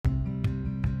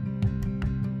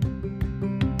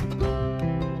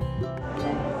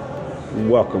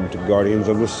Welcome to Guardians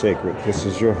of the Sacred. This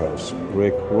is your host,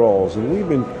 Rick Rawls, and we've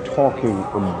been talking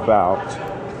about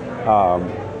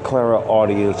Clara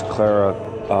Audience, Clara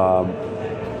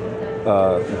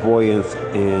Voyance,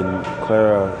 and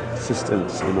Clara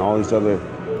Assistance, and all these other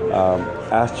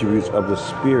attributes of the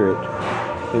Spirit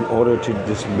in order to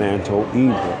dismantle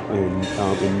evil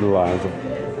in the lives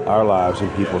of our lives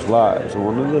and people's lives. And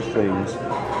one of the things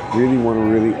really want to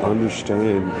really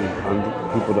understand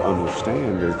and people to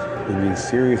understand is in these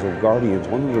series of guardians,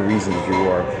 one of the reasons you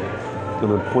are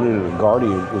an appointed a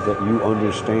guardian is that you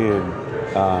understand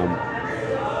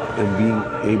and being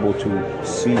able to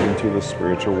see into the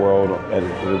spiritual world in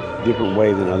a different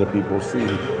way than other people see,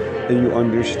 and you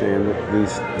understand that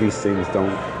these things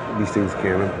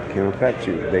can't affect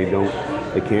you. They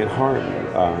can't harm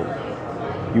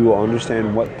you. You will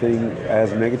understand what thing,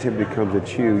 as negativity comes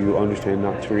at you, you understand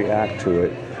not to react to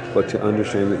it, but to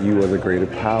understand that you are the greater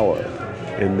power.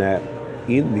 And that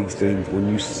in these things, when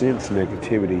you sense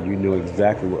negativity, you know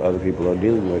exactly what other people are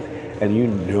dealing with, and you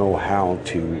know how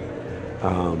to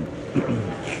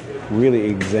really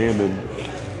examine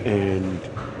and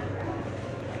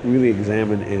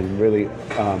really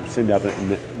send out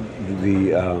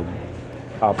the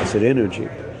opposite energy.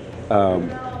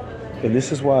 And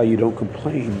this is why you don't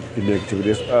complain in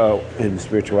negativity. In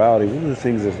spirituality, one of the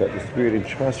things is that the Spirit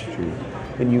entrusts you,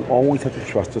 and you always have to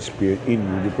trust the Spirit in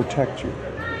you to protect you,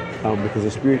 because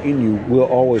the Spirit in you will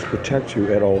always protect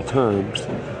you at all times.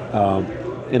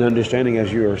 And understanding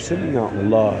as you are sending out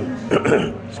love,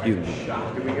 excuse me,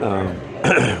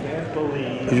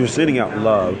 as you're sending out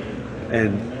love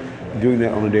and doing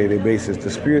that on a daily basis,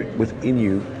 the Spirit within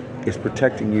you is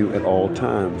protecting you at all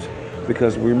times.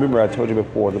 Because remember, I told you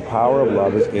before, the power of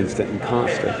love is instant and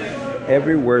constant.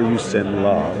 Everywhere you send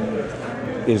love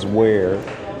is where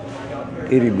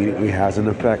it immediately has an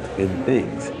effect in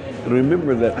things. And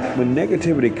remember that when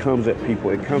negativity comes at people,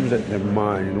 it comes at their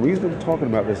mind. And the reason I'm talking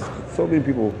about this, so many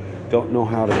people don't know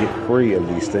how to get free of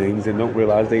these things and don't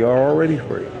realize they are already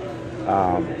free.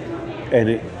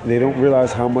 They don't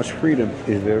realize how much freedom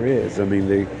there is. I mean,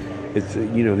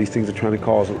 these things are trying to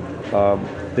cause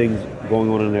things going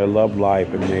on in their love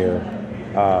life and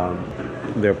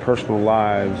their personal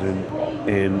lives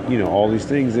and all these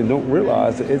things, and don't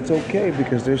realize that it's okay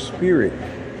because their spirit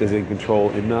is in control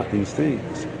and not these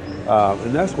things.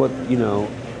 And that's what you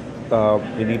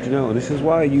need to know. And this is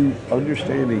why you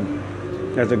understanding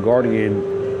as a guardian,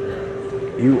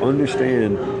 you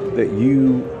understand that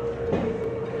you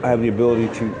have the ability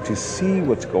to see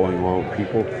what's going on with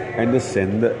people and to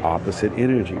send the opposite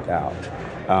energy out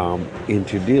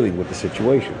into dealing with the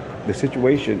situation. The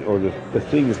situation or the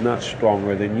thing is not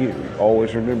stronger than you.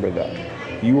 Always remember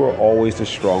that. You are always the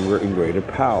stronger and greater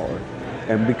power.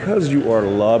 And because you are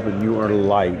love and you are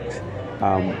light,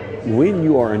 when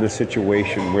you are in a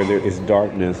situation where there is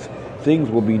darkness, things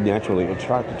will be naturally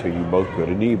attracted to you, both good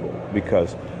and evil.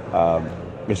 Because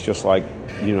it's just like,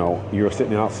 you're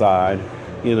sitting outside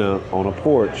on a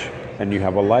porch, and you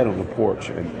have a light on the porch,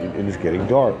 and it's getting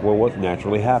dark. Well, what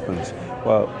naturally happens?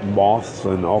 Well, moths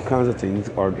and all kinds of things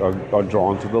are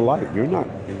drawn to the light. You're not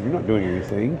doing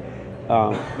anything,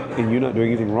 and you're not doing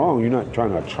anything wrong. You're not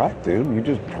trying to attract them. You're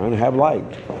just trying to have light.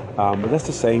 But that's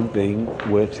the same thing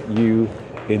with you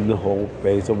in the whole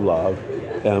phase of love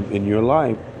in your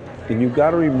life. And you've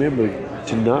got to remember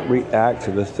to not react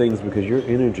to the things, because your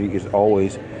energy is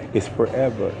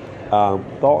forever.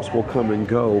 Thoughts will come and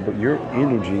go, but your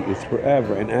energy is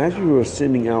forever. And as you are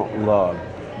sending out love,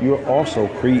 you're also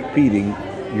feeding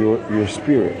your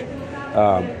spirit.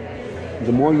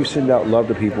 The more you send out love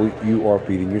to people, you are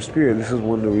feeding your spirit. This is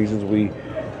one of the reasons we've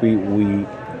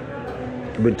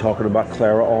been talking about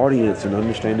Clara Audience and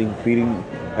understanding feeding.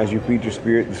 As you feed your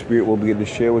spirit, the Spirit will begin to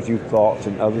share with you thoughts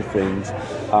and other things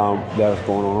that is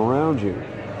going on around you.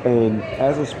 And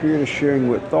as the Spirit is sharing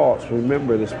with thoughts,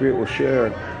 remember the Spirit will share.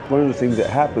 One of the things that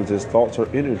happens is thoughts are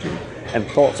energy, and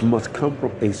thoughts must come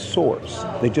from a source.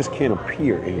 They just can't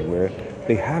appear anywhere.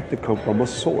 They have to come from a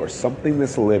source, something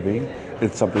that's living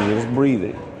and something that is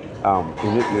breathing.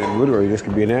 And literally, this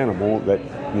can be an animal that,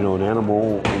 an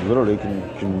animal literally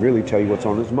can really tell you what's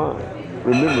on its mind.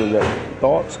 Remember that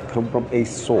thoughts come from a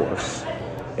source,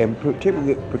 and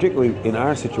particularly in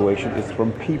our situation, it's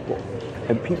from people.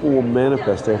 And people will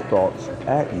manifest their thoughts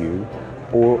at you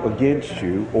or against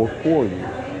you or for you.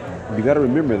 You got to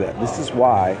remember that. This is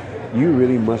why you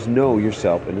really must know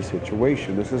yourself in a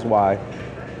situation. This is why,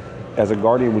 as a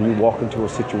guardian, when you walk into a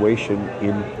situation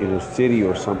in a city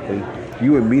or something,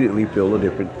 you immediately feel a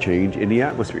different change in the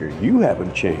atmosphere. You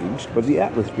haven't changed, but the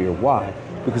atmosphere. Why?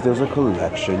 Because there's a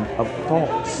collection of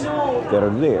thoughts that are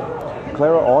there.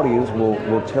 clairaudience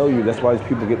will tell you, that's why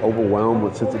people get overwhelmed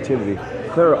with sensitivity.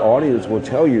 Clairaudience will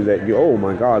tell you that, oh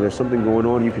my God, there's something going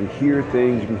on. You can hear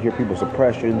things, you can hear people's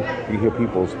oppression, you can hear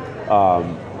people's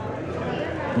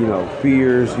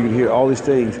fears, you can hear all these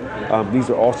things.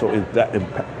 These are also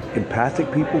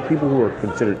empathic people who are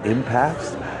considered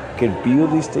empaths, can feel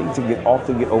these things and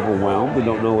often get overwhelmed. They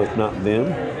don't know it's not them.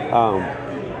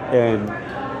 And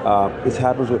this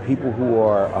happens with people who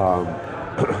are,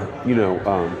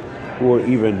 who are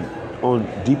even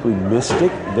deeply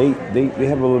mystic. They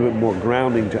have a little bit more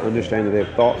grounding to understand that they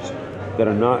have thoughts that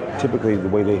are not typically the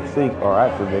way they think or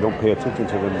act, and they don't pay attention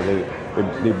to them,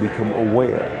 but they become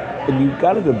aware. And you've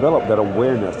got to develop that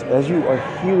awareness as you are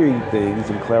hearing things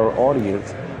in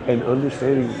clairaudience and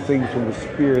understanding things from the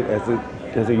spirit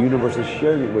as the universe is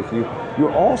sharing it with you.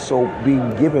 You're also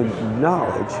being given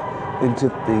knowledge into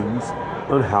things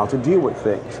on how to deal with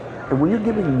things. And when you're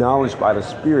giving knowledge by the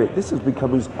spirit, this is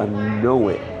becoming a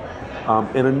knowing.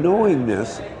 And a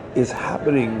knowingness is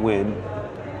happening when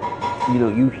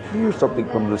you hear something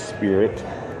from the spirit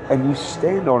and you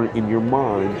stand on it in your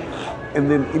mind, and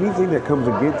then anything that comes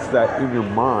against that in your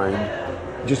mind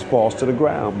just falls to the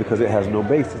ground because it has no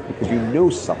basis, because you know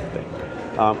something.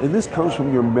 And this comes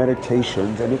from your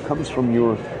meditations, and it comes from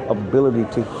your ability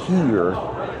to hear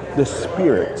the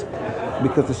spirit,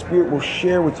 because the spirit will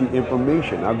share with you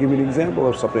information. I'll give you an example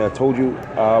of something I told you,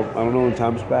 I don't know, in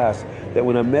times past, that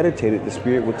when I meditated, the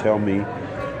spirit would tell me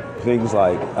things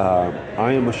like,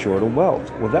 I am assured of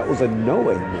wealth. Well, that was a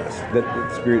knowingness that the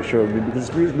spirit showed me, because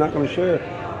the spirit is not going to share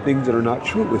things that are not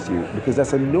true with you, because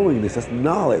that's a knowingness, that's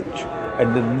knowledge.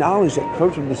 And the knowledge that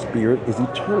comes from the spirit is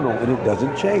eternal, and it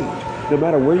doesn't change. No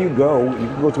matter where you can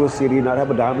go to a city and not have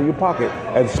a dime in your pocket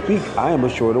and speak, I am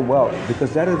assured of wealth,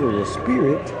 because that is a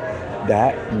spirit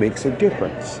that makes a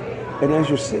difference. And as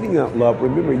you're sending out love,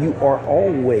 remember, you are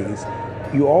always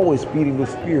feeding the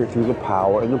spirit through the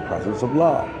power and the presence of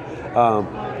love.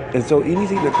 And so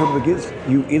anything that comes against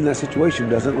you in that situation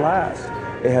doesn't last.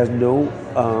 It has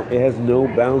no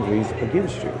boundaries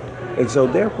against you. And so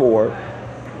therefore,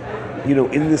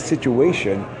 in this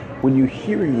situation, when you're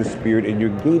hearing the spirit and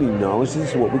you're gaining knowledge, this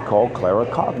is what we call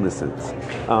claircognizance,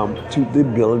 to the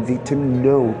ability to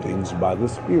know things by the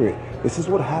spirit. This is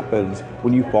what happens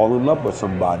when you fall in love with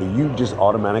somebody. You just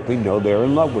automatically know they're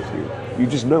in love with you. You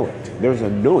just know it. There's a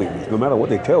knowingness. No matter what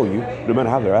they tell you, no matter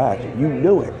how they act, you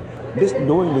know it. This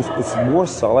knowingness is more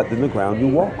solid than the ground you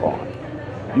walk on.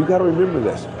 You got to remember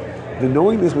this. The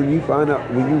knowingness, when you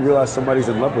realize somebody's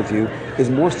in love with you, is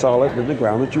more solid than the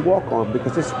ground that you walk on,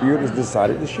 because the spirit has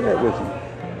decided to share it with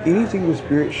you. Anything the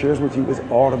spirit shares with you is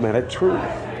automatic truth,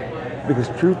 because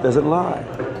truth doesn't lie.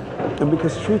 And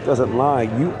because truth doesn't lie,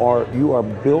 you are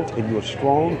built and you're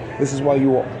strong. This is why you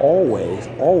will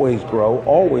always grow,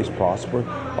 always prosper,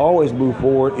 always move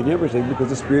forward in everything, because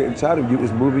the spirit inside of you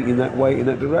is moving in that way, in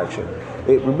that direction.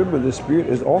 Remember, the spirit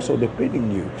is also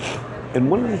defending you. And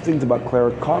one of the things about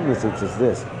claircognizance is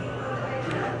this: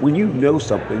 when you know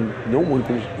something, no one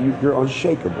can. You're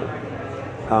unshakable.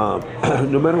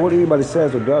 No matter what anybody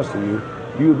says or does to you,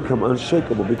 you become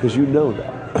unshakable because you know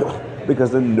that.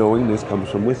 Because the knowingness comes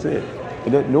from within,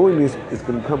 and that knowingness is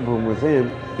going to come from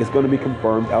within. It's going to be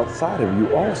confirmed outside of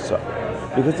you also,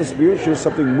 because the spirit shares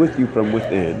something with you from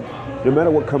within. No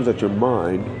matter what comes at your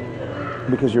mind,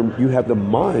 because you have the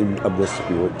mind of the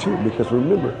spirit too. Because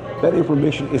remember, that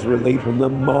information is relayed from the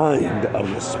mind of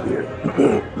the spirit.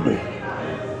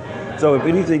 So if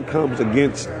anything comes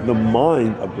against the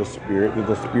mind of the spirit that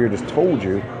the spirit has told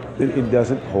you, then it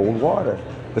doesn't hold water.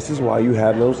 This is why you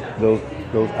have those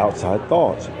outside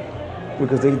thoughts,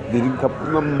 because they didn't come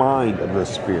from the mind of the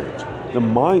spirit. The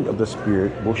mind of the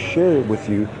spirit will share with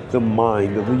you the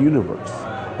mind of the universe,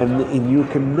 and you're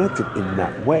connected in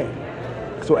that way.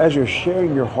 So as you're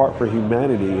sharing your heart for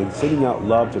humanity and sending out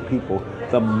love to people,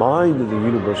 the mind of the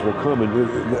universe will come. And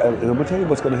I'm going to tell you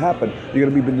what's going to happen. You're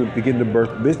going to begin to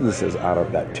birth businesses out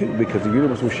of that too, because the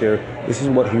universe will share, this is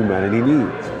what humanity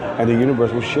needs. And the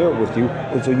universe will share it with you.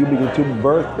 And so you begin to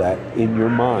birth that in your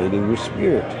mind, in your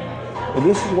spirit. And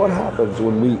this is what happens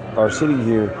when we are sitting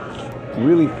here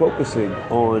really focusing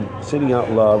on sending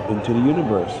out love into the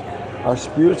universe. Our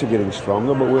spirits are getting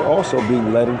stronger, but we're also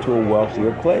being led into a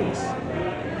wealthier place.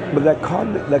 But that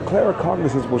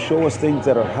claircognizance will show us things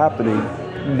that are happening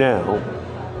now,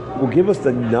 will give us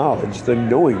the knowledge, the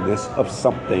knowingness of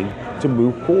something to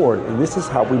move forward. And this is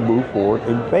how we move forward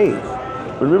in faith.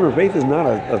 Remember, faith is not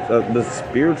the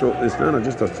spiritual, it's not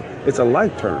it's a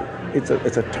life term. It's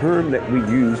a term that we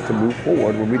use to move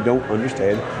forward when we don't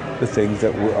understand the things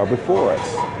that are before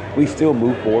us. We still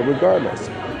move forward regardless.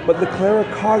 But the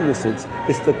claircognizance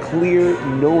is the clear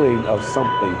knowing of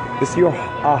something. It's your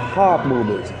aha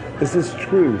moments. This is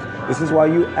truth. This is why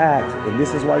you act, and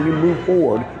this is why you move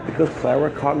forward, because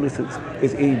claircognizance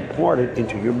is imparted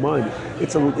into your mind.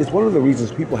 It's one of the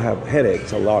reasons people have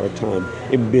headaches a lot of time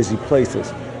in busy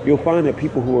places. You'll find that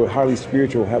people who are highly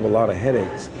spiritual have a lot of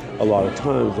headaches a lot of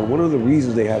times. And one of the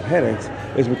reasons they have headaches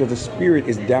is because the spirit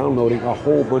is downloading a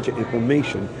whole bunch of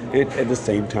information, and at the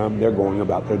same time they're going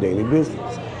about their daily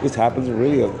business. This happens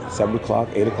really at 7 o'clock,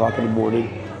 8 o'clock in the morning,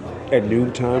 at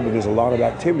noontime, when there's a lot of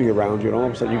activity around you, and all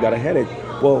of a sudden you got a headache.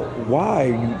 Well,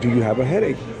 why do you have a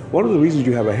headache? One of the reasons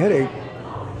you have a headache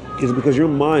is because your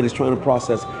mind is trying to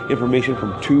process information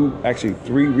from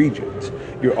three regions.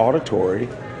 Your auditory,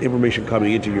 information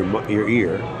coming into your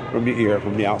ear, from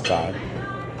the outside,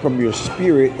 from your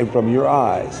spirit, and from your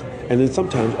eyes, and then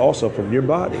sometimes also from your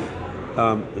body,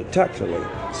 tactily.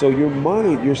 So your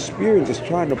mind, your spirit is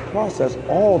trying to process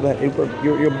all that your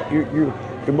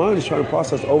mind is trying to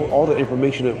process all the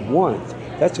information at once.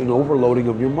 That's an overloading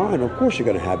of your mind. Of course, you're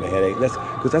going to have a headache. That's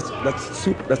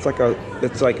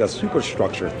like a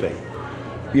superstructure thing.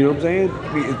 You know what I'm saying?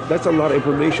 I mean, that's a lot of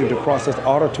information to process: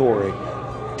 auditory,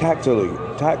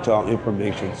 tactile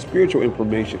information, spiritual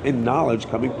information, and knowledge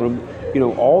coming from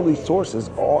all these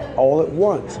sources all at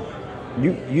once.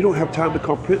 You don't have time to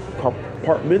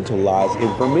compartmentalize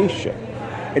information.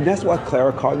 And that's why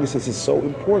claircognizance is so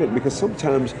important, because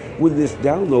sometimes when this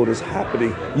download is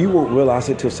happening, you won't realize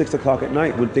it till 6 o'clock at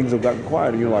night when things have gotten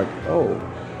quiet, and you're like, oh,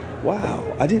 wow,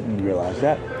 I didn't realize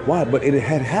that. Why? But it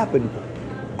had happened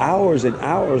hours and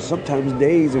hours, sometimes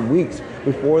days and weeks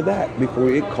before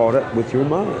it caught up with your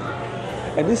mind.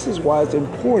 And this is why it's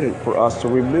important for us to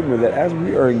remember that as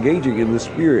we are engaging in the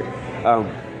spirit,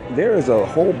 there is a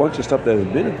whole bunch of stuff that is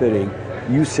benefiting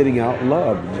you sending out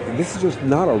love. This is just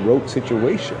not a rote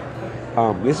situation.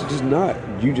 This is just not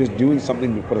you just doing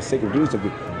something for the sake of doing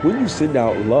something. When you send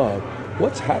out love,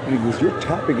 what's happening is you're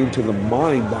tapping into the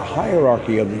mind, the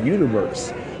hierarchy of the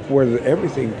universe, where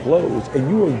everything flows, and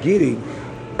you are getting,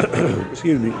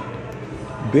 excuse me,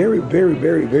 very, very,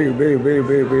 very, very, very, very,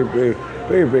 very, very, very,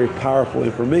 very, very powerful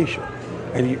information.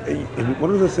 And one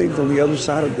of the things on the other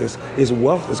side of this is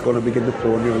wealth is going to begin to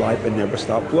flow in your life and never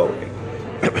stop flowing.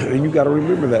 And you got to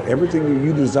remember that everything that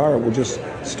you desire will just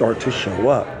start to show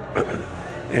up.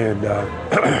 And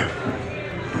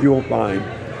you'll find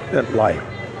that life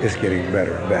is getting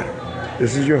better and better.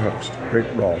 This is your host, Rick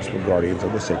Ross, from Guardians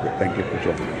of the Sacred. Thank you for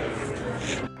joining me.